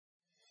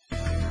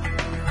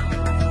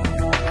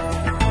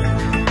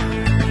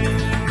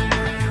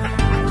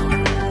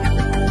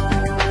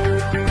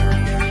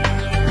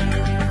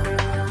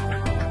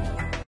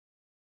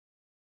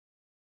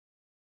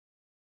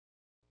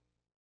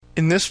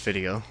In this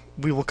video,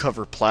 we will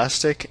cover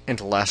plastic and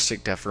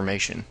elastic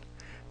deformation.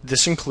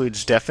 This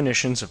includes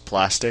definitions of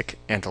plastic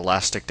and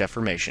elastic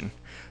deformation,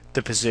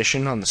 the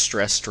position on the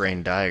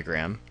stress-strain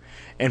diagram,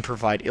 and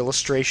provide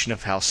illustration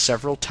of how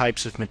several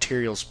types of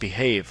materials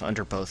behave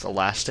under both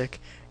elastic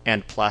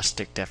and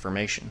plastic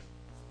deformation.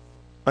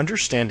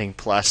 Understanding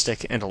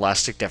plastic and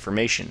elastic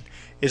deformation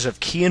is of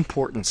key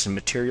importance in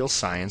material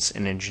science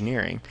and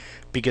engineering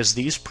because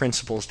these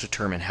principles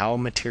determine how a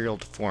material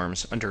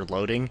deforms under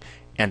loading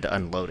and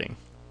unloading.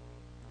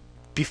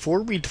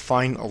 Before we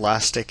define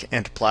elastic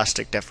and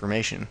plastic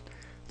deformation,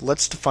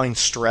 let's define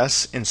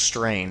stress and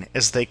strain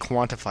as they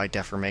quantify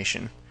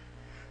deformation.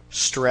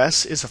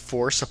 Stress is a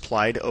force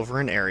applied over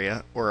an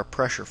area or a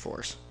pressure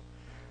force.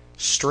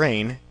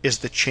 Strain is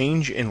the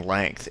change in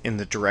length in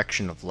the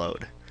direction of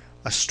load,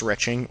 a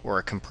stretching or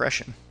a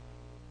compression.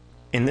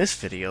 In this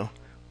video,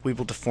 we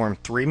will deform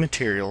three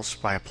materials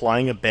by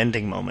applying a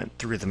bending moment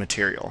through the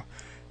material.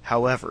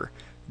 However,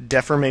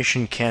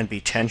 deformation can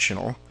be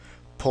tensional,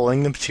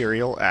 pulling the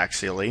material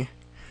axially,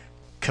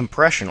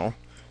 compressional,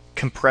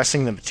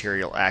 compressing the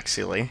material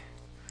axially,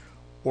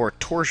 or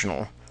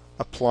torsional,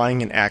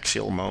 applying an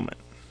axial moment.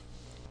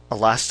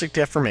 Elastic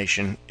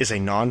deformation is a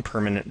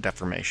non-permanent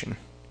deformation.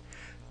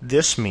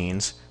 This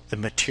means the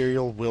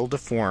material will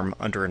deform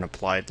under an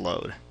applied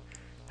load.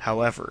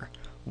 However,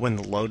 when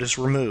the load is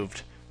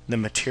removed, the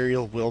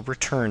material will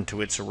return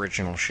to its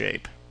original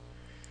shape.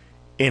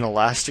 In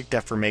elastic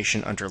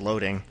deformation under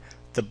loading,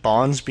 the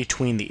bonds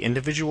between the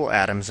individual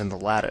atoms in the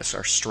lattice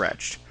are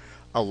stretched,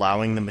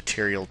 allowing the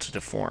material to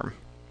deform.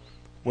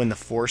 When the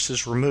force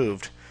is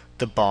removed,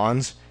 the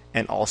bonds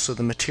and also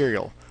the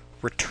material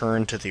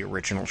return to the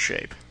original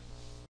shape.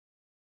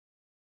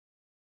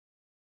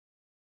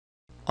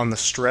 On the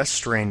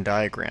stress-strain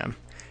diagram,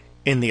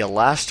 in the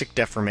elastic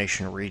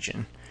deformation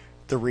region,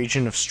 the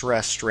region of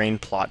stress-strain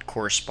plot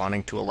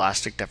corresponding to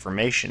elastic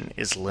deformation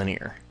is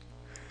linear.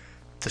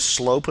 The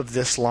slope of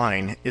this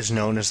line is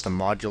known as the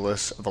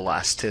modulus of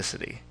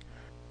elasticity.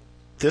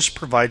 This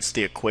provides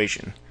the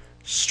equation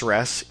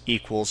stress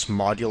equals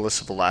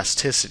modulus of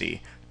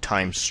elasticity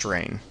times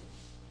strain.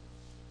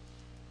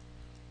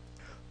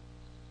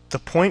 The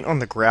point on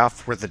the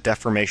graph where the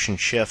deformation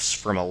shifts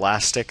from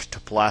elastic to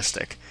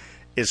plastic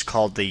is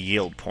called the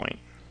yield point.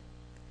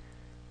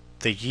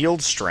 The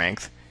yield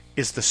strength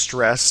is the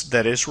stress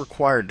that is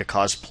required to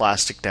cause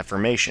plastic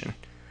deformation.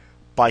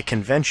 By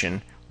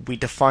convention, we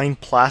define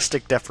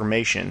plastic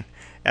deformation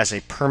as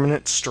a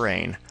permanent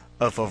strain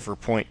of over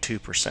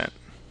 0.2%.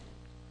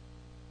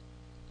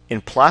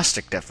 In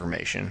plastic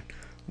deformation,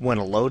 when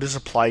a load is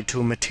applied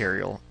to a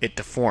material, it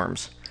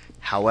deforms.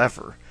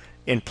 However,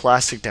 in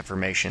plastic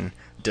deformation,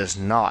 it does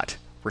not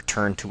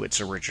return to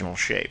its original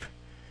shape.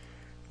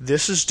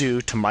 This is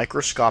due to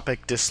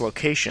microscopic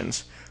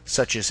dislocations,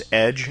 such as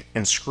edge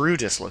and screw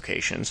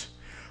dislocations.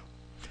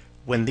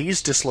 When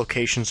these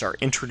dislocations are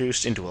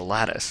introduced into a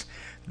lattice,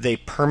 they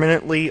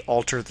permanently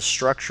alter the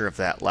structure of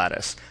that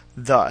lattice.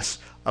 Thus,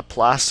 a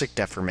plastic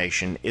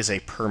deformation is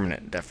a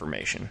permanent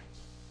deformation.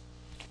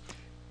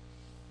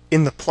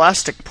 In the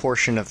plastic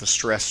portion of the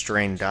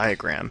stress-strain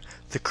diagram,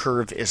 the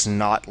curve is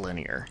not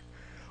linear.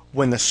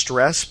 When the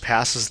stress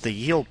passes the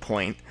yield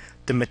point,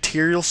 the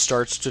material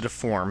starts to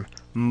deform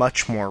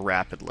much more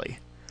rapidly.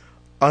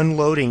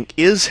 Unloading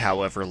is,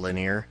 however,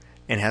 linear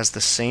and has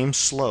the same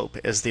slope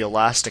as the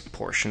elastic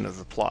portion of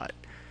the plot.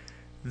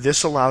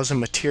 This allows a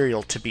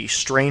material to be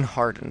strain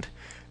hardened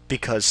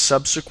because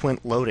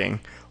subsequent loading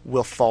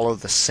will follow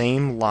the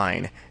same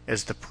line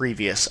as the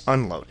previous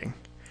unloading.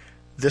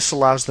 This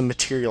allows the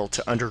material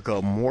to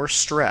undergo more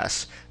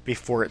stress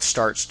before it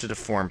starts to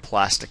deform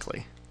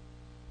plastically.